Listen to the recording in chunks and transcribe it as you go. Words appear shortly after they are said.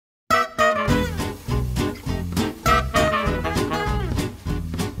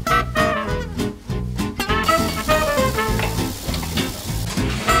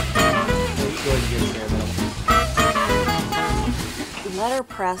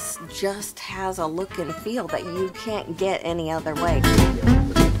Letterpress just has a look and feel that you can't get any other way.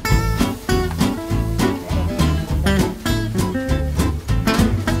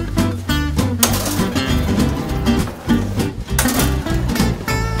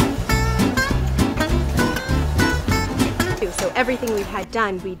 So everything we've had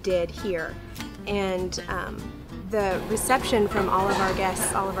done, we did here. And the reception from all of our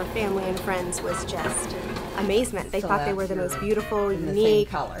guests, all of our family and friends was just amazement. They thought they were the most beautiful, unique,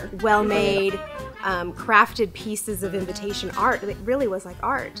 well-made, crafted pieces of invitation art. It really was like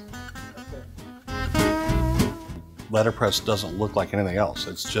art. Letterpress doesn't look like anything else.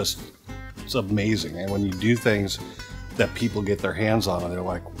 It's amazing. And when you do things that people get their hands on and they're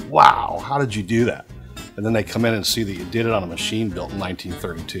like, wow, how did you do that? And then they come in and see that you did it on a machine built in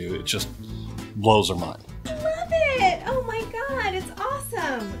 1932. It just blows their mind. I love it! Oh my God, it's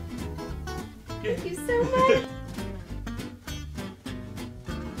awesome! Thank you so much.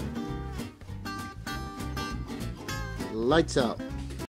 Lights out.